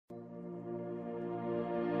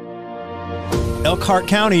Elkhart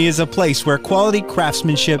County is a place where quality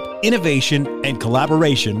craftsmanship, innovation, and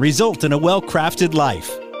collaboration result in a well-crafted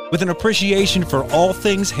life. With an appreciation for all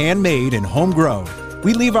things handmade and homegrown,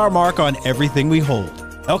 we leave our mark on everything we hold.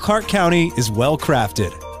 Elkhart County is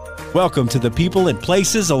well-crafted. Welcome to the People and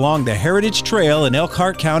Places Along the Heritage Trail in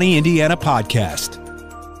Elkhart County, Indiana podcast.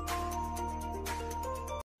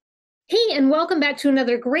 Hey, and welcome back to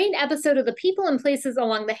another great episode of the People and Places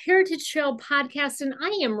Along the Heritage Trail podcast. And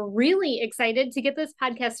I am really excited to get this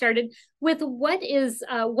podcast started with what is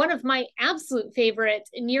one of my absolute favorite,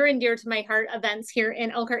 near and dear to my heart events here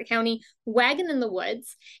in Elkhart County, Wagon in the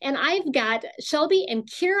Woods. And I've got Shelby and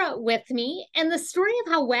Kira with me. And the story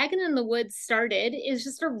of how Wagon in the Woods started is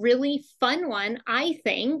just a really fun one, I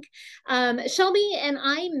think. Shelby and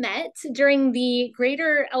I met during the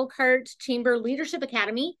Greater Elkhart Chamber Leadership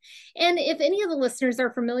Academy. And if any of the listeners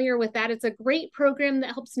are familiar with that, it's a great program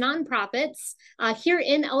that helps nonprofits here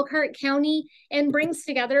in Elkhart County and brings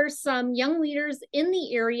together some young leaders in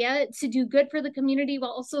the area to do good for the community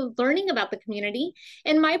while also learning about the community.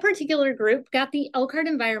 And my particular group got the Elkhart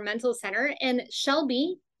Environmental Center, and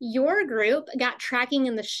Shelby, your group got Tracking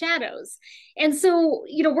in the Shadows. And so,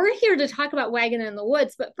 we're here to talk about Wagon in the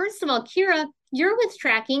Woods. But first of all, Kira, you're with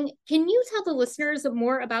Tracking. Can you tell the listeners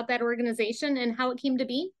more about that organization and how it came to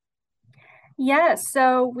be? Yes,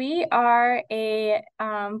 so we are a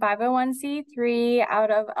 501c3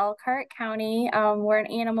 out of Elkhart County. We're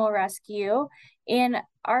an animal rescue, and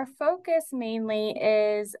our focus mainly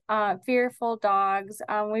is fearful dogs.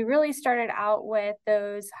 We really started out with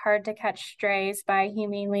those hard to catch strays by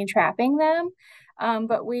humanely trapping them.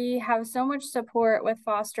 But we have so much support with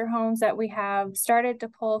foster homes that we have started to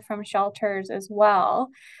pull from shelters as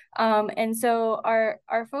well. And so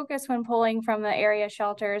our focus when pulling from the area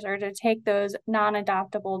shelters are to take those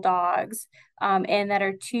non-adoptable dogs and that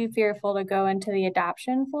are too fearful to go into the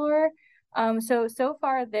adoption floor. So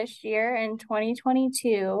far this year in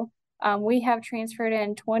 2022, we have transferred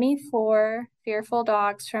in 24 fearful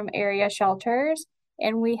dogs from area shelters,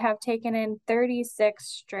 and we have taken in 36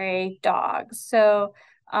 stray dogs. So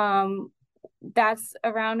that's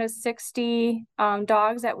around 60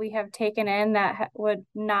 dogs that we have taken in that would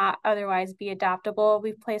not otherwise be adoptable.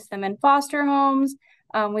 We've placed them in foster homes.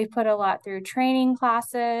 We've put a lot through training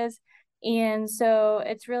classes. And so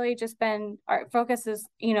it's really just been, our focus is,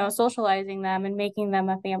 socializing them and making them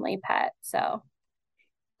a family pet. So.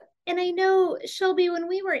 And I know, Shelby, when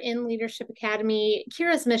we were in Leadership Academy,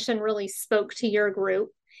 Kira's mission really spoke to your group.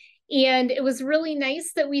 And it was really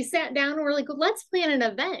nice that we sat down and we're like, let's plan an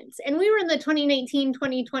event. And we were in the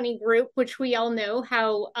 2019-2020 group, which we all know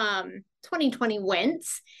how 2020 went.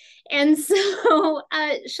 And so,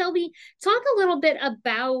 Shelby, talk a little bit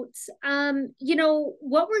about,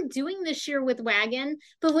 what we're doing this year with Wagon.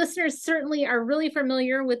 The listeners certainly are really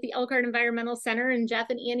familiar with the Elkhart Environmental Center, and Jeff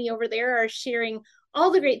and Annie over there are sharing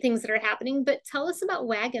all the great things that are happening. But tell us about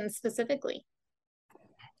Wagon specifically.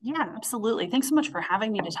 Yeah, absolutely. Thanks so much for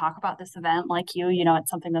having me to talk about this event. Like you, it's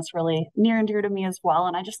something that's really near and dear to me as well.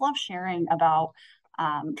 And I just love sharing about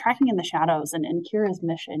Tracking in the Shadows and Kira's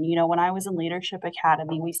mission. When I was in Leadership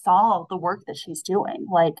Academy, we saw the work that she's doing.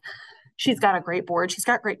 Like, she's got a great board, she's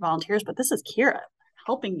got great volunteers, but this is Kira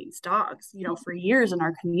helping these dogs, for years in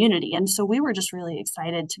our community. And so we were just really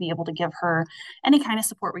excited to be able to give her any kind of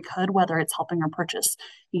support we could, whether it's helping her purchase,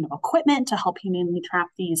 equipment to help humanely trap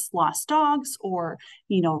these lost dogs or,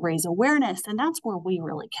 raise awareness. And that's where we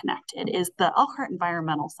really connected. Is the Elkhart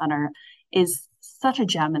Environmental Center is such a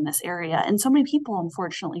gem in this area. And so many people,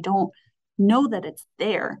 unfortunately, don't know that it's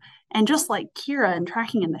there. And just like Kira and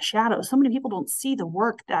Tracking in the Shadows, so many people don't see the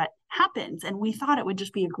work that happens. And we thought it would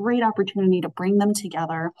just be a great opportunity to bring them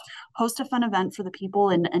together, host a fun event for the people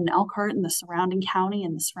in Elkhart and the surrounding county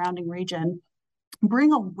and the surrounding region,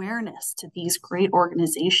 bring awareness to these great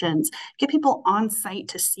organizations, get people on site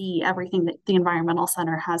to see everything that the Environmental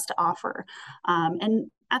Center has to offer. And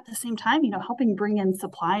at the same time, helping bring in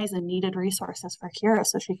supplies and needed resources for Kira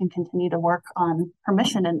so she can continue to work on her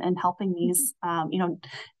mission and helping these,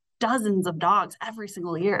 dozens of dogs every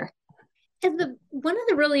single year. And one of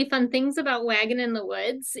the really fun things about Wagon in the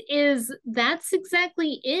Woods is that's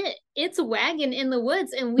exactly it. It's a wagon in the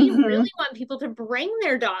woods, and we really want people to bring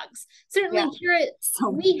their dogs. Certainly here,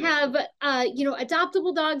 we have,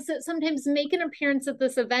 adoptable dogs that sometimes make an appearance at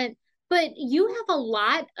this event. But you have a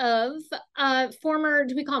lot of former,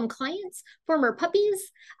 do we call them clients, former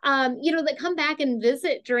puppies, that come back and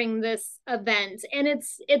visit during this event. And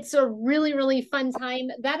it's a really, really fun time.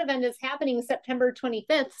 That event is happening September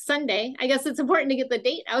 25th, Sunday. I guess it's important to get the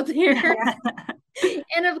date out there.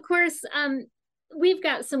 And of course, we've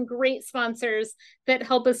got some great sponsors that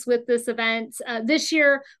help us with this event. This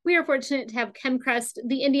year, we are fortunate to have ChemCrest,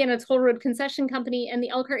 the Indiana Toll Road Concession Company, and the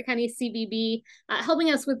Elkhart County CVB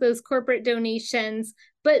helping us with those corporate donations.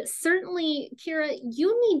 But certainly, Kira,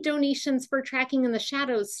 you need donations for Tracking in the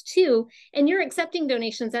Shadows too, and you're accepting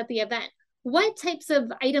donations at the event. What types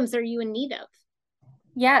of items are you in need of?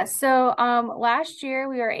 Yeah, so last year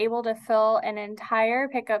we were able to fill an entire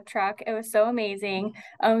pickup truck. It was so amazing.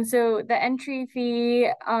 So the entry fee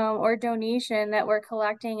or donation that we're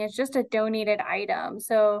collecting is just a donated item.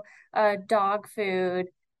 So dog food,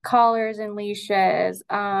 collars and leashes,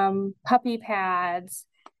 puppy pads,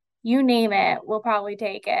 you name it, we'll probably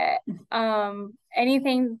take it.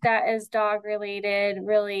 Anything that is dog related,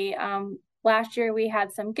 really. Last year we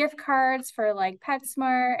had some gift cards for like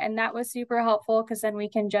PetSmart, and that was super helpful because then we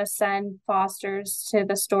can just send fosters to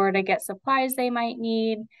the store to get supplies they might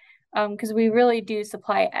need, because we really do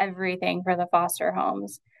supply everything for the foster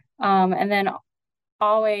homes. And then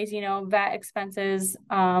always, vet expenses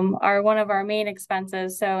are one of our main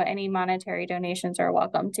expenses, so any monetary donations are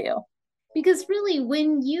welcome too. Because really,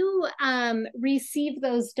 when you receive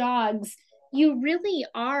those dogs, you really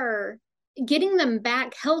are getting them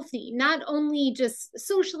back healthy, not only just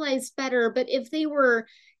socialized better, but if they were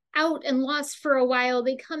out and lost for a while,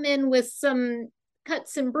 they come in with some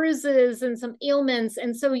cuts and bruises and some ailments.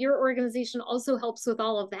 And so your organization also helps with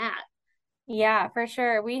all of that. Yeah, for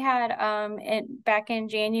sure. We had back in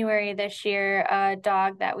January this year, a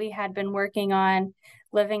dog that we had been working on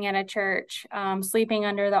living in a church, sleeping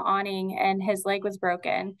under the awning, and his leg was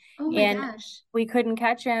broken. Oh my gosh. We couldn't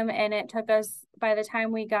catch him, and it took us, by the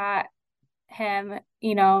time we got him,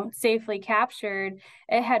 safely captured,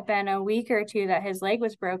 it had been a week or two that his leg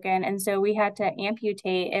was broken. And so we had to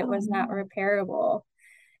amputate. It was not repairable.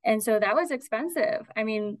 And so that was expensive. I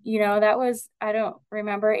mean, that was, I don't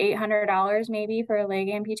remember, $800 maybe for a leg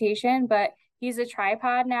amputation, but he's a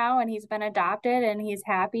tripod now and he's been adopted and he's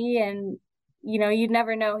happy. And, you'd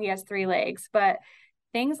never know he has 3 legs, but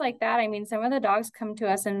things like that. I mean, some of the dogs come to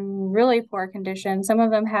us in really poor condition. Some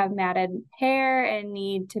of them have matted hair and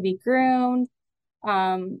need to be groomed,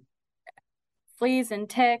 fleas and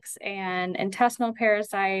ticks and intestinal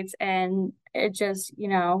parasites, and it just,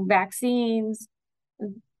 vaccines,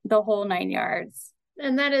 the whole 9 yards.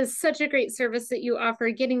 And that is such a great service that you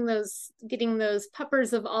offer, getting those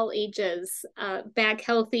puppers of all ages back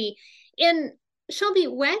healthy. And Shelby,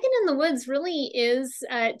 Wagon in the Woods really is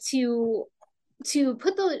to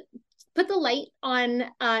put the light on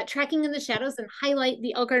Tracking in the Shadows and highlight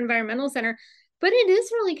the Elkhart Environmental Center. But it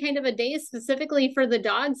is really kind of a day specifically for the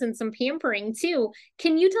dogs and some pampering too.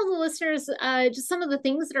 Can you tell the listeners just some of the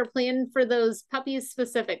things that are planned for those puppies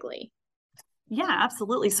specifically? Yeah,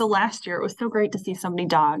 absolutely. So last year it was so great to see so many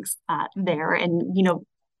dogs there and,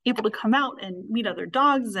 able to come out and meet other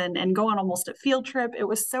dogs and go on almost a field trip. It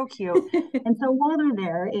was so cute. And so while they're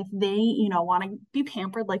there, if they, want to be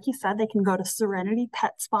pampered, like you said, they can go to Serenity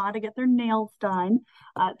Pet Spa to get their nails done.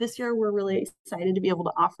 This year, we're really excited to be able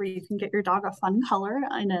to offer, you can get your dog a fun color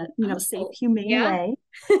in a safe, humane way.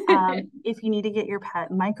 If you need to get your pet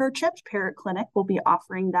microchipped, Parrot Clinic will be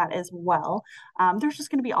offering that as well. There's just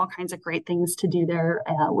going to be all kinds of great things to do there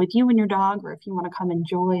with you and your dog, or if you want to come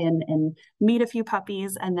enjoy and meet a few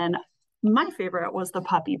puppies. And then my favorite was the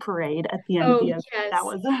puppy parade at the end of the event. Yes. That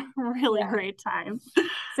was a really great time.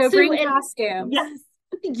 So bring costumes. Yes.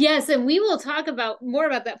 Yes, and we will talk more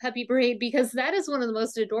about that puppy parade because that is one of the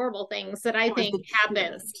most adorable things that I think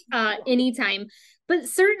happens anytime. But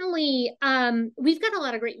certainly, we've got a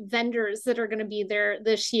lot of great vendors that are going to be there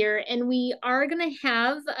this year, and we are going to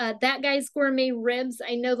have That Guy's Gourmet Ribs.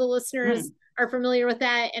 I know the listeners are familiar with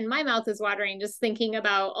that, and my mouth is watering just thinking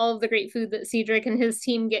about all of the great food that Cedric and his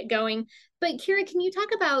team get going. But Kira, can you talk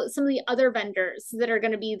about some of the other vendors that are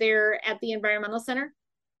going to be there at the Environmental Center?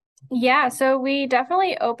 Yeah, so we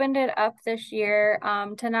definitely opened it up this year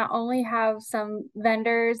to not only have some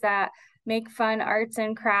vendors that make fun arts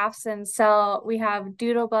and crafts and sell. We have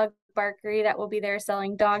Doodlebug Barkery that will be there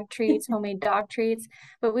selling dog treats, homemade dog treats,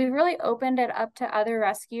 but we've really opened it up to other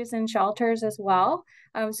rescues and shelters as well.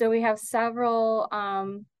 So we have several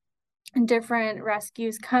different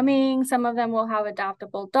rescues coming. Some of them will have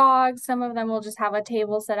adoptable dogs. Some of them will just have a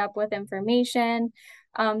table set up with information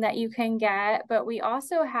that you can get. But we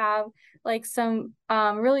also have like some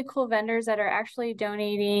really cool vendors that are actually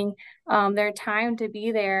donating their time to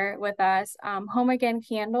be there with us. Home Again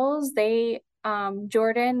Candles,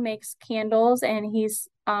 Jordan makes candles and he's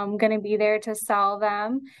going to be there to sell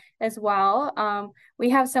them as well. We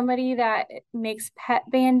have somebody that makes pet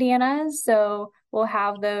bandanas, so we'll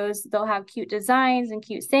have those. They'll have cute designs and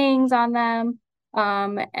cute sayings on them.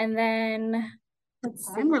 And then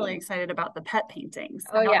I'm really excited about the pet paintings.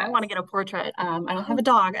 Oh, I yeah. want to get a portrait. I don't have a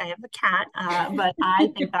dog, I have a cat, but I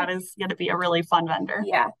think that is going to be a really fun vendor.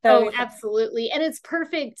 Yeah. Oh, absolutely. And it's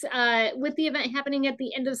perfect. With the event happening at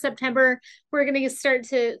the end of September, we're going to start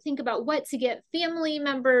to think about what to get family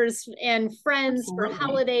members and friends Absolutely. for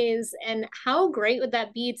holidays. And how great would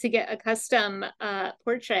that be to get a custom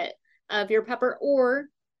portrait of your pupper or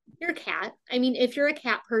your cat? I mean, if you're a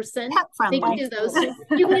cat person, they can do those.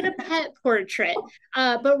 You can get a pet portrait.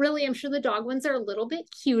 But really, I'm sure the dog ones are a little bit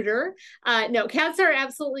cuter. No, cats are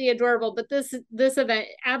absolutely adorable, but this event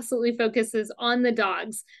absolutely focuses on the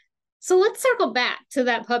dogs. So let's circle back to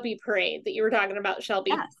that puppy parade that you were talking about,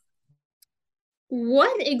 Shelby. Yes.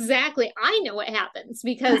 What exactly? I know what happens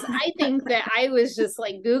because I think that I was just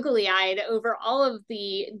like googly-eyed over all of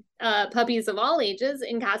the puppies of all ages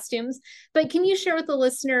in costumes. But can you share with the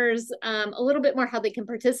listeners a little bit more how they can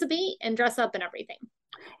participate and dress up and everything?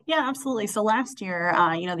 Yeah, absolutely. So last year,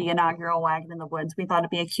 the inaugural Wagon in the Woods, we thought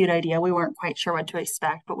it'd be a cute idea. We weren't quite sure what to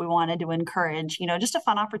expect, but we wanted to encourage, just a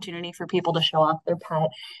fun opportunity for people to show off their pet.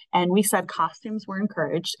 And we said costumes were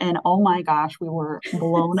encouraged. And oh my gosh, we were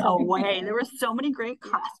blown away. There were so many great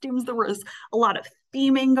costumes. There was a lot of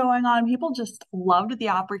theming going on. People just loved the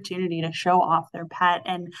opportunity to show off their pet.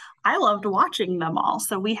 And I loved watching them all.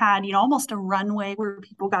 So we had, almost a runway where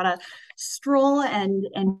people got to stroll, and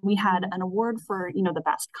we had an award for, the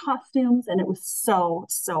best costumes. And it was so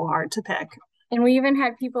hard to pick. And we even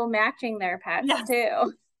had people matching their pets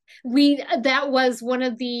too. That was one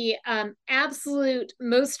of the absolute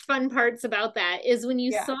most fun parts about that is when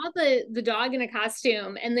you saw the dog in a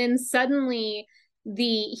costume and then suddenly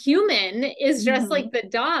the human is dressed like the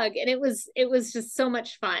dog, and it was just so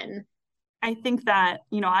much fun. I think that,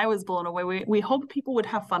 I was blown away. We hoped people would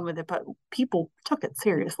have fun with it, but people took it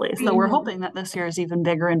seriously. So we're hoping that this year is even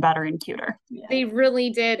bigger and better and cuter. Yeah. They really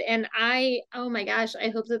did. And oh my gosh, I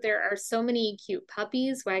hope that there are so many cute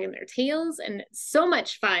puppies wagging their tails and so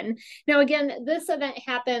much fun. Now, again, this event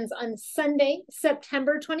happens on Sunday,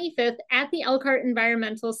 September 25th at the Elkhart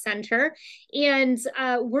Environmental Center. And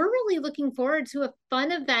we're really looking forward to a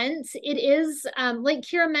fun event. It is, like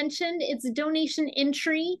Kira mentioned, it's donation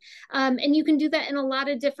entry. And you can do that in a lot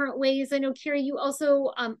of different ways. I know, Kira, you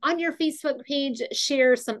also on your Facebook page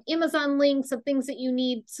share some Amazon links of things that you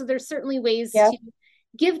need. So there's certainly ways to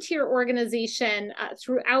give to your organization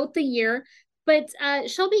throughout the year. But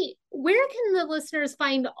Shelby, where can the listeners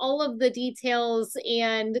find all of the details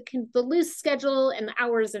and the loose schedule and the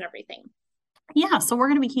hours and everything? Yeah, so we're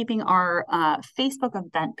going to be keeping our Facebook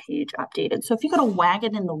event page updated. So if you go to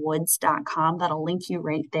wagoninthewoods.com, that'll link you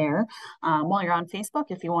right there. While you're on Facebook,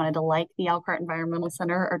 if you wanted to like the Elkhart Environmental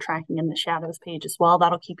Center or Tracking in the Shadows page as well,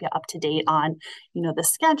 that'll keep you up to date on, the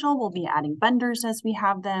schedule. We'll be adding vendors as we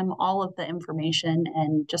have them, all of the information,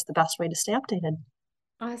 and just the best way to stay updated.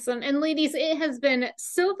 Awesome. And ladies, it has been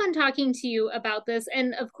so fun talking to you about this.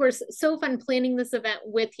 And of course, so fun planning this event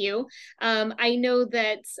with you. I know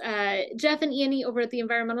that Jeff and Annie over at the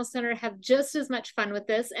Environmental Center have just as much fun with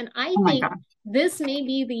this. And I think this may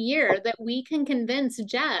be the year that we can convince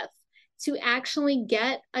Jeff to actually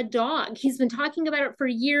get a dog. He's been talking about it for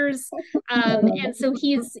years. And so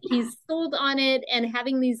he's sold on it, and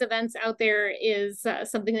having these events out there is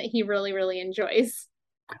something that he really, really enjoys.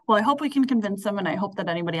 Well, I hope we can convince them, and I hope that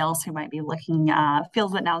anybody else who might be looking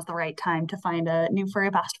feels that now's the right time to find a new furry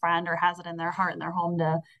best friend, or has it in their heart and their home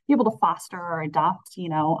to be able to foster or adopt,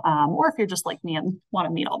 or if you're just like me and want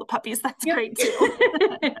to meet all the puppies, that's great too.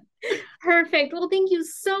 Perfect. Well, thank you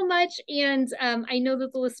so much. And I know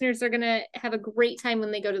that the listeners are going to have a great time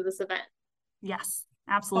when they go to this event. Yes,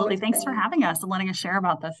 absolutely. Thanks for having us and letting us share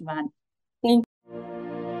about this event. Thank you.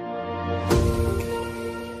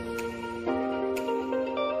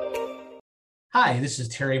 Hi, this is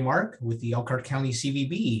Terry Mark with the Elkhart County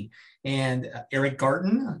CVB, and Eric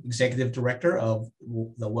Garten, Executive Director of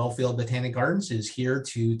the Wellfield Botanic Gardens, is here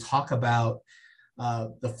to talk about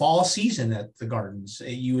the fall season at the gardens.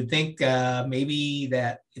 You would think maybe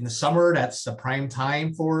that in the summer, that's the prime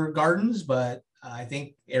time for gardens, but I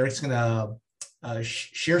think Eric's going to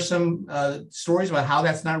share some stories about how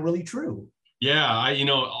that's not really true. Yeah,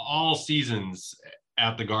 all seasons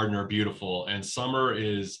at the garden are beautiful, and summer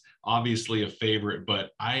is obviously a favorite,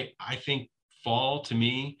 but I think fall, to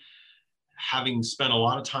me, having spent a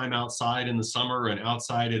lot of time outside in the summer and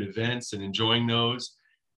outside at events and enjoying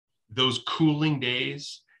those cooling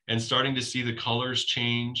days and starting to see the colors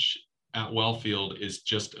change at Wellfield is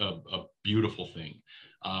just a beautiful thing.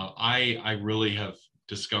 I really have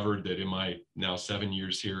discovered that in my now 7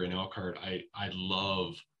 years here in Elkhart, I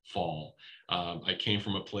love fall. I came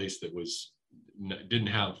from a place that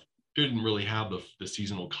didn't really have the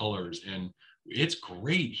seasonal colors, and it's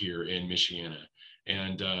great here in Michiana.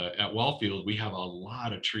 And at Wellfield, we have a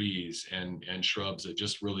lot of trees and shrubs that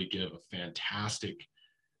just really give a fantastic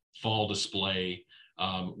fall display.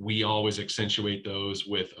 We always accentuate those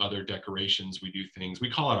with other decorations. We do things, we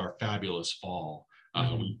call it our fabulous fall.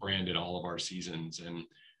 We branded all of our seasons, and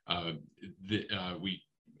we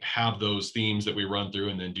have those themes that we run through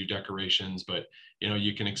and then do decorations. But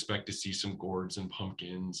you can expect to see some gourds and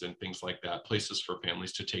pumpkins and things like that, places for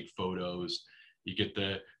families to take photos. You get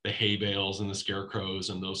the hay bales and the scarecrows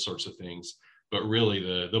and those sorts of things. But really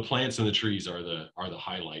the plants and the trees are the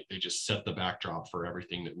highlight. They just set the backdrop for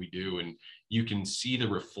everything that we do. And you can see the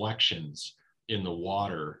reflections in the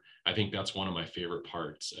water. I think that's one of my favorite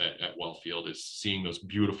parts at Wellfield, is seeing those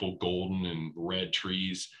beautiful golden and red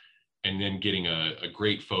trees, and then getting a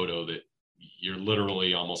great photo that you're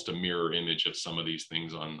literally almost a mirror image of some of these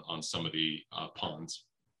things on some of the ponds.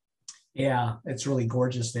 Yeah, it's really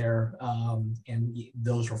gorgeous there. And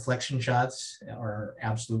those reflection shots are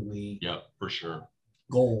absolutely, yeah, for sure,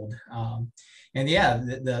 gold. And yeah,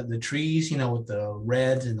 the trees, with the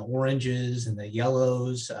reds and the oranges and the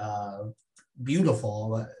yellows,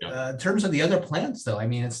 beautiful. In terms of the other plants, though, I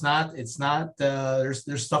mean, it's not there's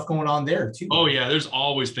stuff going on there too. Oh yeah, there's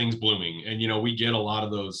always things blooming, and we get a lot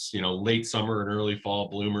of those late summer and early fall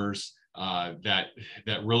bloomers that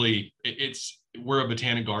really, we're a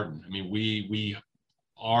botanic garden. I mean, we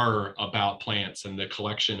are about plants, and the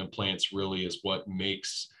collection of plants really is what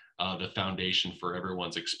makes the foundation for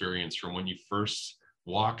everyone's experience. From when you first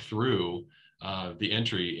walk through the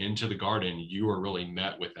entry into the garden, you are really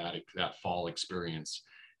met with that fall experience.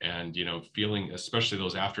 And feeling, especially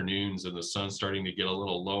those afternoons and the sun starting to get a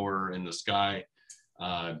little lower in the sky,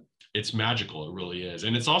 it's magical. It really is.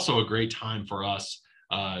 And it's also a great time for us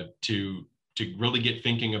to really get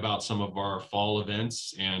thinking about some of our fall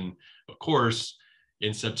events. And of course,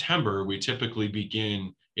 in September, we typically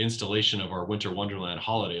begin installation of our Winter Wonderland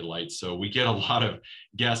holiday lights. So we get a lot of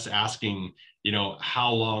guests asking,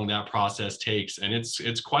 how long that process takes. And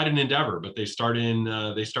it's quite an endeavor, but they start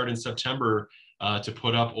in September to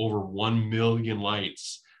put up over 1 million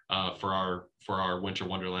lights for our Winter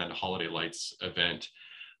Wonderland holiday lights event.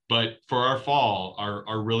 But for our fall,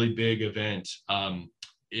 our really big event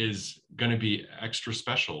is going to be extra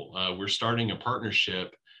special. We're starting a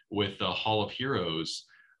partnership with the Hall of Heroes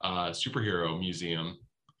Superhero Museum.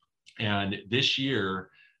 And this year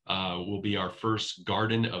will be our first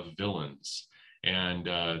Garden of Villains. And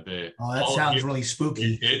that sounds really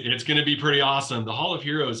spooky. It's going to be pretty awesome. The Hall of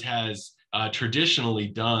Heroes has traditionally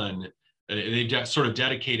done, they've sort of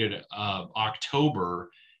dedicated October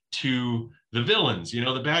to the villains,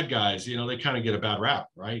 the bad guys, they kind of get a bad rap,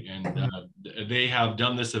 right? And they have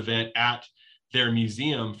done this event at their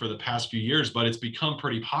museum for the past few years, but it's become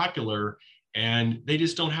pretty popular, and they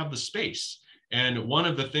just don't have the space. And one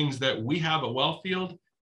of the things that we have at Wellfield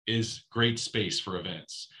is great space for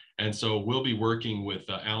events. And so we'll be working with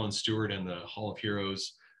Alan Stewart and the Hall of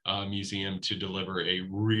Heroes Museum to deliver a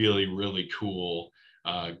really, really cool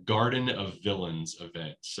Garden of Villains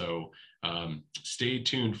event. So stay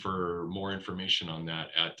tuned for more information on that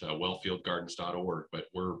at wellfieldgardens.org. But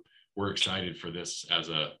we're excited for this as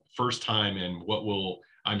a first time, and what will,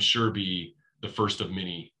 I'm sure, be the first of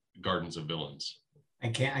many Gardens of Villains. I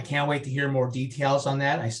can't wait to hear more details on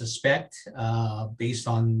that. I suspect, based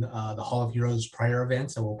on the Hall of Heroes prior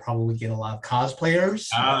events, that we'll probably get a lot of cosplayers.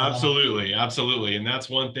 Absolutely. And that's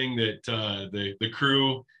one thing that the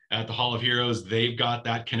crew at the Hall of Heroes, they've got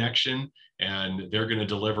that connection, and they're going to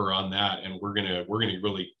deliver on that. And we're going to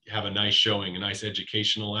really have a nice showing, a nice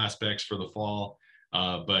educational aspects for the fall.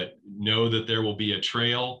 But know that there will be a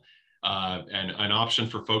trail and an option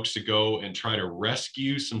for folks to go and try to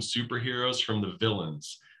rescue some superheroes from the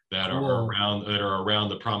villains that are around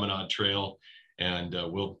the Promenade Trail. And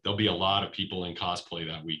there'll be a lot of people in cosplay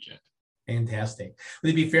that weekend. Fantastic.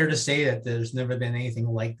 Would it be fair to say that there's never been anything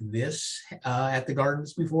like this at the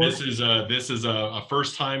gardens before? This is a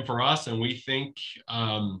first time for us, and we think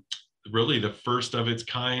really the first of its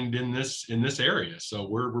kind in this area. So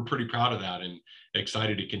we're pretty proud of that and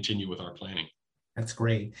excited to continue with our planning. That's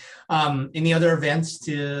great. Any other events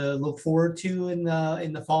to look forward to in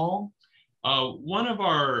the fall? One of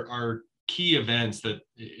our key events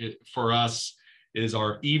for us is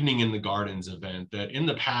our Evening in the Gardens event, that in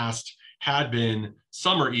the past had been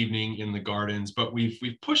summer evening in the gardens, but we've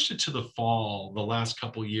pushed it to the fall the last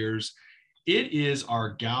couple years. It is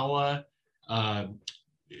our gala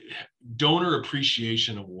donor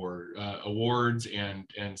appreciation awards and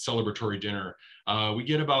celebratory dinner. We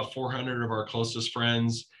get about 400 of our closest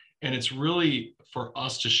friends, and it's really for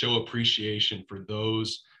us to show appreciation for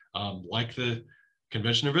those like the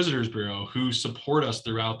Convention and Visitors Bureau, who support us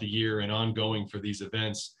throughout the year and ongoing for these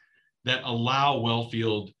events that allow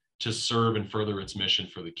Wellfield to serve and further its mission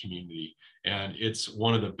for the community. And it's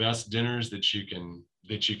one of the best dinners that you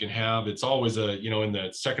can have. It's always in the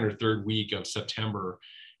second or third week of September,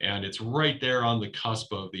 and it's right there on the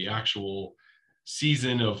cusp of the actual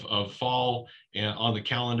season of fall and on the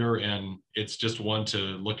calendar, and it's just one to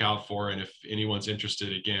look out for. And if anyone's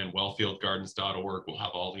interested, again, wellfieldgardens.org will have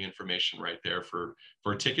all the information right there for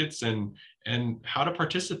tickets and how to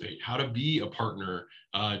participate, how to be a partner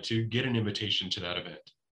to get an invitation to that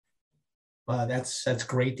event. That's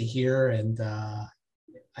great to hear, and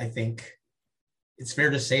I think it's fair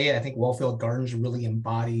to say I think Wellfield Gardens really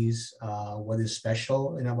embodies what is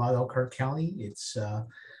special in about Elkhart County. It's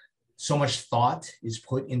so much thought is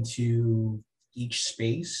put into each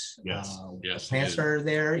space. Yes, the plants are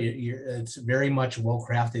there. It's very much well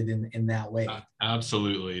crafted in that way.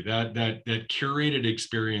 Absolutely, that curated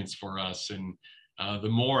experience for us, and the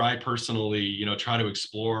more I personally, try to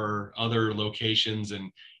explore other locations,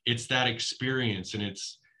 and it's that experience, and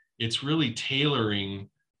it's really tailoring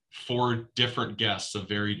for different guests of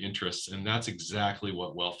varied interests, and that's exactly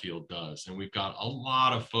what Wellfield does. And we've got a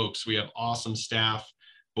lot of folks. We have awesome staff,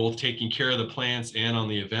 both taking care of the plants and on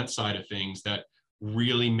the event side of things, that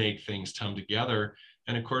really make things come together.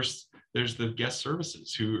 And of course, there's the guest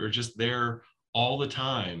services who are just there all the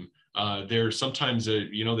time. They're sometimes,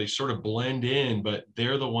 they sort of blend in, but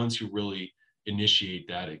they're the ones who really initiate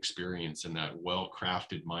that experience and that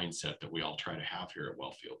well-crafted mindset that we all try to have here at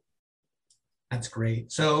Wellfield. That's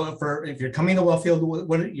great. So if you're coming to Wellfield,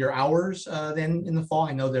 what are your hours then in the fall?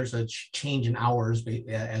 I know there's a change in hours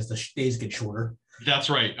as the days get shorter. That's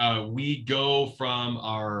right. We go from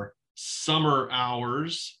our summer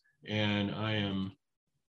hours, and I am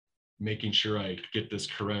making sure I get this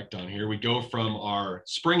correct on here. We go from our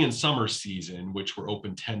spring and summer season, which we're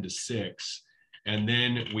open 10 to 6, and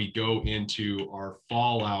then we go into our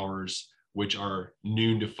fall hours, which are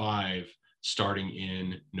noon to 5, starting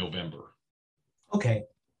in November. Okay.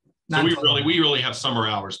 So we really have summer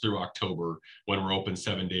hours through October when we're open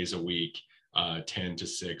 7 days a week, 10 to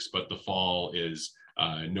 6, but the fall is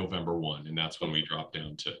November 1, and that's when we drop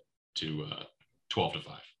down to 12 to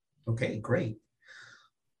 5. Okay, great.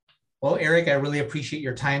 Well, Eric, I really appreciate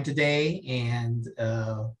your time today, and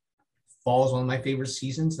fall is one of my favorite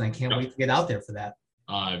seasons, and I can't wait to get out there for that.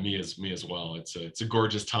 Me as well. It's a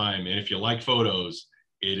gorgeous time, and if you like photos,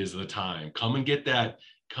 it is the time. Come and get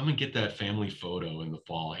that family photo in the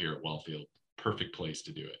fall here at Wellfield. Perfect place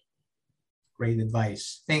to do it. Great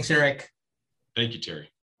advice. Thanks, Eric. Thank you, Terry.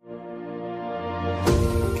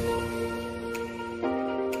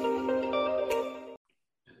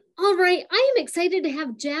 All right, I am excited to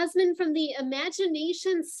have Jasmine from the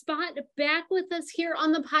Imagination Spot back with us here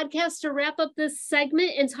on the podcast to wrap up this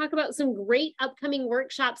segment and talk about some great upcoming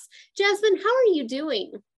workshops. Jasmine, how are you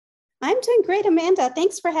doing? I'm doing great, Amanda.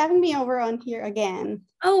 Thanks for having me over on here again.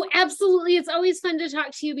 Oh, absolutely. It's always fun to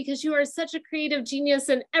talk to you because you are such a creative genius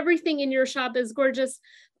and everything in your shop is gorgeous.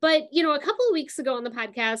 But, a couple of weeks ago on the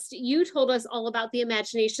podcast, you told us all about the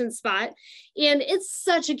Imagination Spot, and it's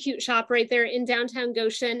such a cute shop right there in downtown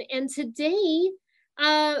Goshen. And today,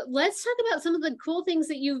 let's talk about some of the cool things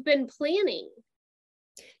that you've been planning.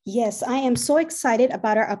 Yes, I am so excited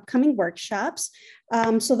about our upcoming workshops.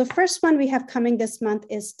 So the first one we have coming this month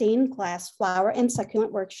is Stained Glass Flower and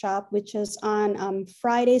Succulent Workshop, which is on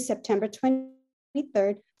Friday, September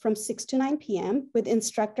 23rd from 6 to 9 p.m. with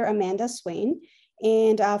instructor Amanda Swain.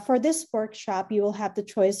 And for this workshop, you will have the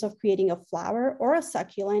choice of creating a flower or a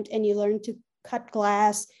succulent, and you learn to cut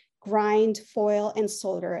glass, grind, foil, and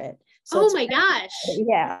solder it. So oh my gosh.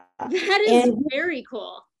 Yeah. That is very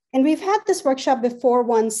cool. And we've had this workshop before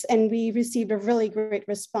once, and we received a really great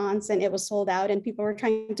response, and it was sold out, and people were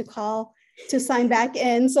trying to call to sign back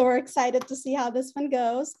in. So we're excited to see how this one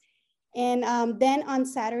goes. And then on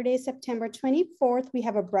Saturday, September 24th, we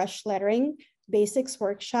have a brush lettering basics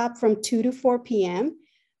workshop from 2 to 4 p.m.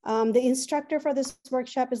 The instructor for this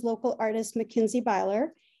workshop is local artist Mackenzie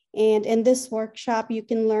Byler. And in this workshop, you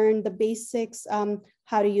can learn the basics,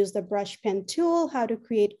 how to use the brush pen tool, how to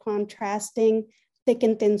create contrasting thick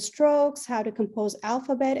and thin strokes, how to compose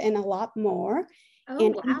alphabet, and a lot more.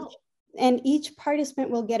 Oh, wow. And each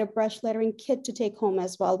participant will get a brush lettering kit to take home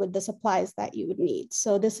as well with the supplies that you would need.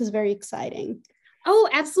 So this is very exciting. Oh,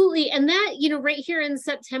 absolutely. And that, right here in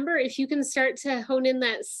September, if you can start to hone in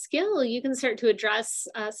that skill, you can start to address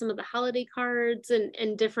some of the holiday cards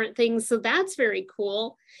and different things. So that's very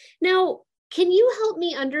cool. Now, can you help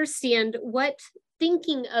me understand what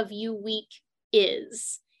Thinking of You Week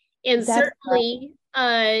is? And that's certainly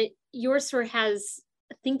your store has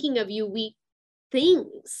Thinking of You Week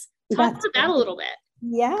things. Talk That's about that a little bit.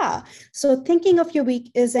 Yeah. So Thinking of You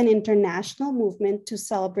Week is an international movement to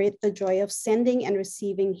celebrate the joy of sending and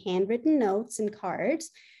receiving handwritten notes and cards.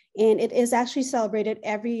 And it is actually celebrated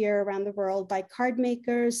every year around the world by card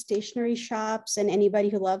makers, stationery shops, and anybody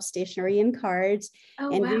who loves stationery and cards.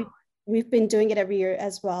 Oh, And wow. we've been doing it every year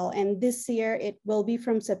as well. And this year it will be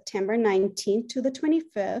from September 19th to the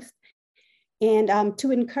 25th. And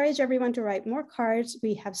to encourage everyone to write more cards,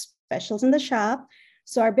 we have specials in the shop.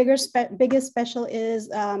 So our biggest special is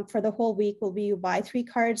for the whole week will be you buy 3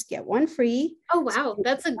 cards, get 1 free. Oh, wow.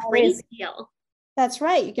 That's a great deal. That's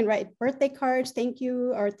right. You can write birthday cards, thank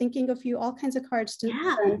you, or thinking of you, all kinds of cards to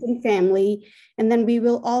Yeah. friends and family. And then we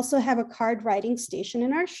will also have a card writing station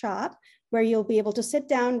in our shop where you'll be able to sit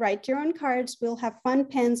down, write your own cards. We'll have fun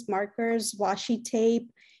pens, markers, washi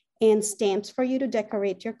tape, and stamps for you to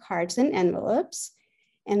decorate your cards and envelopes.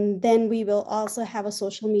 And then we will also have a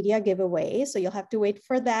social media giveaway. So you'll have to wait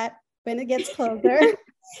for that when it gets closer.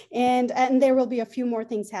 and there will be a few more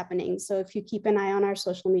things happening. So if you keep an eye on our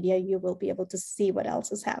social media, you will be able to see what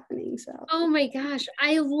else is happening. So oh my gosh,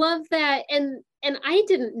 I love that. And I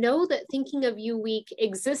didn't know that Thinking of You Week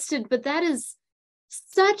existed, but that is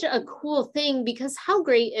such a cool thing, because how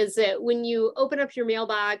great is it when you open up your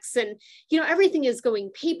mailbox and, you know, everything is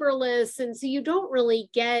going paperless. And so you don't really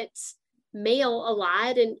get mail a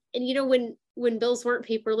lot. And you know, when bills weren't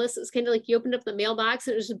paperless, it's kind of like you opened up the mailbox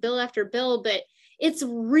and it was just bill after bill, but it's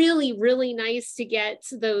really, really nice to get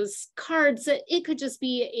those cards. It could just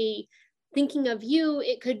be a thinking of you.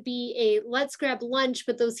 It could be a let's grab lunch,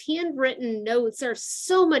 but those handwritten notes are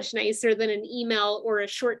so much nicer than an email or a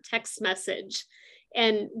short text message,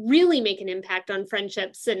 and really make an impact on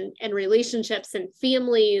friendships and relationships and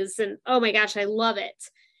families. And oh my gosh, I love it.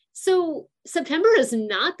 So September is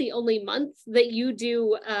not the only month that you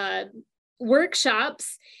do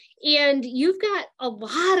workshops, and you've got a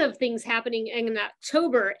lot of things happening in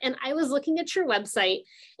October. And I was looking at your website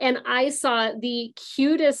and I saw the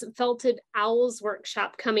cutest felted owls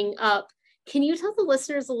workshop coming up. Can you tell the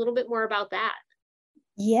listeners a little bit more about that?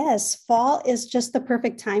 Yes, fall is just the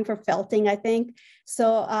perfect time for felting, I think.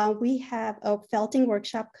 So we have a felting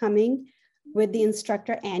workshop coming with the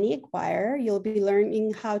instructor, Annie Aguirre. You'll be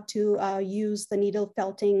learning how to use the needle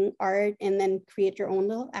felting art and then create your own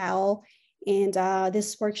little owl. And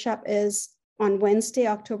this workshop is on Wednesday,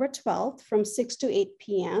 October 12th from 6 to 8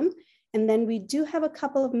 p.m. And then we do have a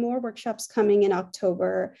couple of more workshops coming in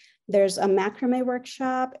October. There's a macrame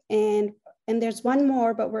workshop and there's one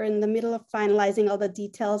more, but we're in the middle of finalizing all the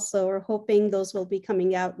details. So we're hoping those will be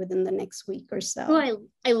coming out within the next week or so. Oh,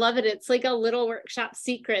 I love it. It's like a little workshop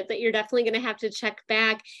secret that you're definitely going to have to check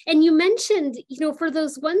back. And you mentioned, you know, for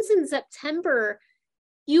those ones in September,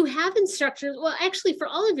 you have instructors. Well, actually, for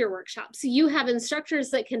all of your workshops, you have instructors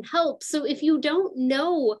that can help. So if you don't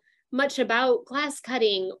know much about glass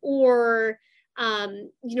cutting or, you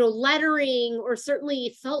know, lettering or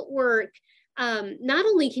certainly felt work, not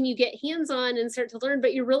only can you get hands-on and start to learn,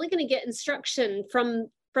 but you're really going to get instruction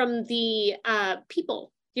from the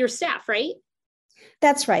people, your staff, right?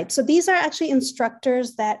 That's right. So these are actually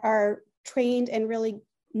instructors that are trained and really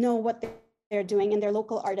know what they're doing, and they're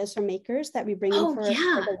local artists or makers that we bring in for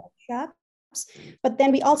the workshops. But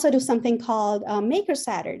then we also do something called Maker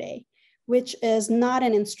Saturday, which is not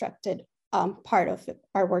an instructed part of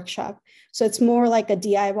our workshop. So it's more like a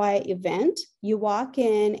DIY event. You walk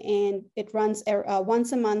in and it runs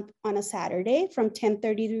once a month on a Saturday from 10:30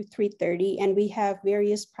 to 3:30. And we have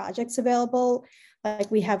various projects available.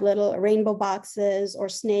 Like we have little rainbow boxes or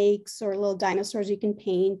snakes or little dinosaurs you can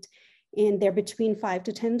paint. And they're between $5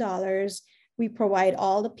 to $10. We provide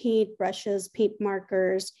all the paint, brushes, paint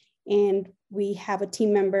markers, and we have a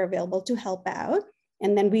team member available to help out.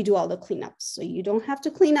 And then we do all the cleanups. So you don't have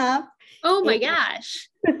to clean up. Oh my gosh.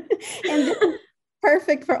 And this is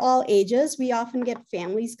perfect for all ages. We often get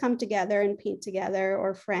families come together and paint together,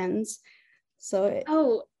 or friends. So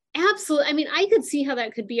oh, absolutely. I mean, I could see how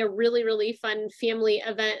that could be a really, really fun family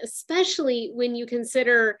event, especially when you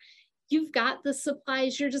consider you've got the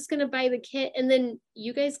supplies, you're just going to buy the kit and then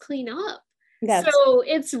you guys clean up. So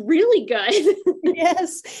it's really good.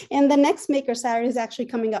 Yes. And the next Maker Saturday is actually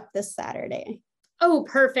coming up this Saturday. Oh,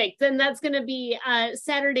 perfect. Then that's going to be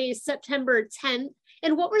Saturday, September 10th.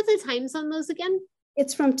 And what were the times on those again?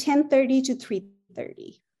 It's from 10:30 to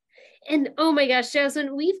 3:30. And oh my gosh,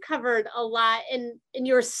 Jasmine, we've covered a lot. And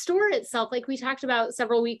your store itself, like we talked about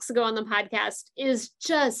several weeks ago on the podcast, is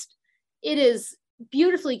just, it is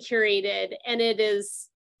beautifully curated, and it is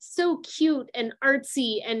so cute and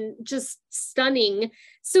artsy and just stunning.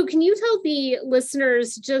 So can you tell the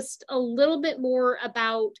listeners just a little bit more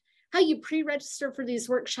about how you pre-register for these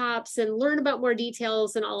workshops and learn about more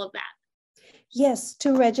details and all of that? Yes,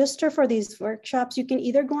 to register for these workshops, you can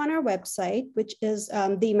either go on our website, which is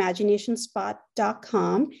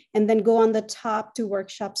theimaginationsspot.com, and then go on the top to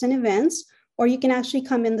workshops and events, or you can actually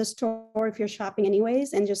come in the store if you're shopping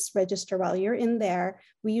anyways and just register while you're in there.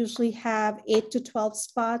 We usually have 8 to 12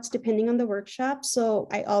 spots depending on the workshop. So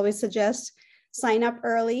I always suggest sign up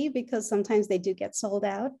early because sometimes they do get sold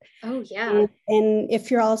out. Oh, yeah. And if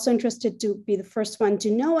you're also interested to be the first one to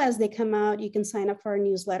know as they come out, you can sign up for our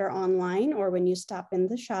newsletter online or when you stop in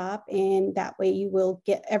the shop. And that way you will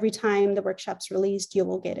get, every time the workshop's released, you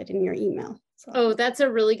will get it in your email. So. Oh, that's a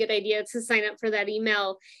really good idea to sign up for that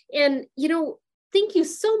email. And, thank you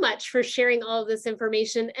so much for sharing all of this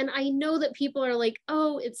information. And I know that people are like,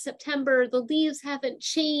 oh, it's September, the leaves haven't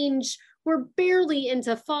changed, we're barely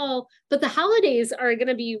into fall, but the holidays are going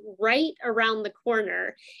to be right around the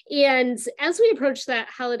corner. And as we approach that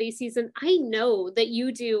holiday season, I know that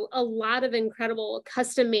you do a lot of incredible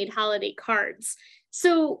custom-made holiday cards.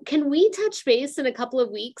 So can we touch base in a couple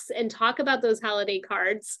of weeks and talk about those holiday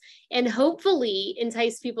cards and hopefully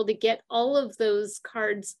entice people to get all of those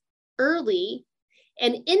cards early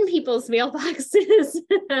and in people's mailboxes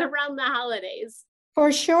around the holidays?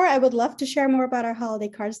 For sure. I would love to share more about our holiday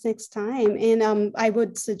cards next time. And I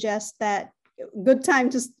would suggest that good time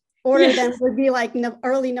to order them would be like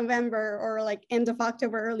early November or like end of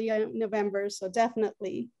October, early November. So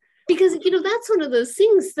definitely. Because, that's one of those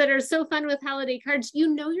things that are so fun with holiday cards.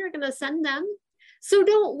 You're going to send them. So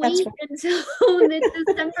don't wait until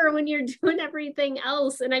mid-December when you're doing everything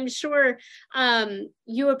else. And I'm sure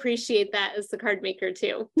you appreciate that as the card maker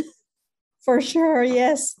too. For sure.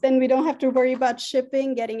 Yes. Then we don't have to worry about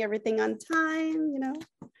shipping, getting everything on time,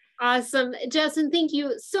 Awesome. Jasmine, thank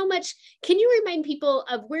you so much. Can you remind people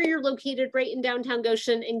of where you're located right in downtown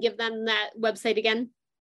Goshen and give them that website again?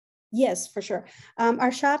 Yes, for sure.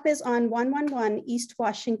 Our shop is on 111 East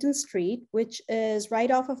Washington Street, which is right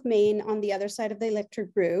off of Main on the other side of the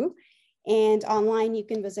Electric Brew. And online, you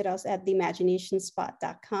can visit us at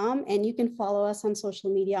theimaginationsspot.com, and you can follow us on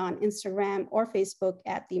social media on Instagram or Facebook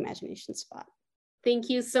at The Imagination Spot. Thank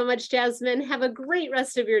you so much, Jasmine. Have a great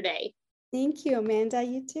rest of your day. Thank you, Amanda.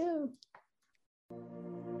 You too.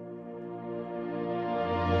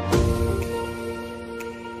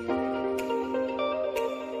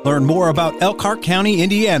 Learn more about Elkhart County,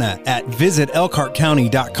 Indiana at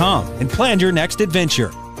visitelkhartcounty.com and plan your next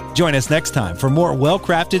adventure. Join us next time for more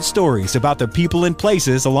well-crafted stories about the people and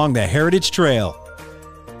places along the Heritage Trail.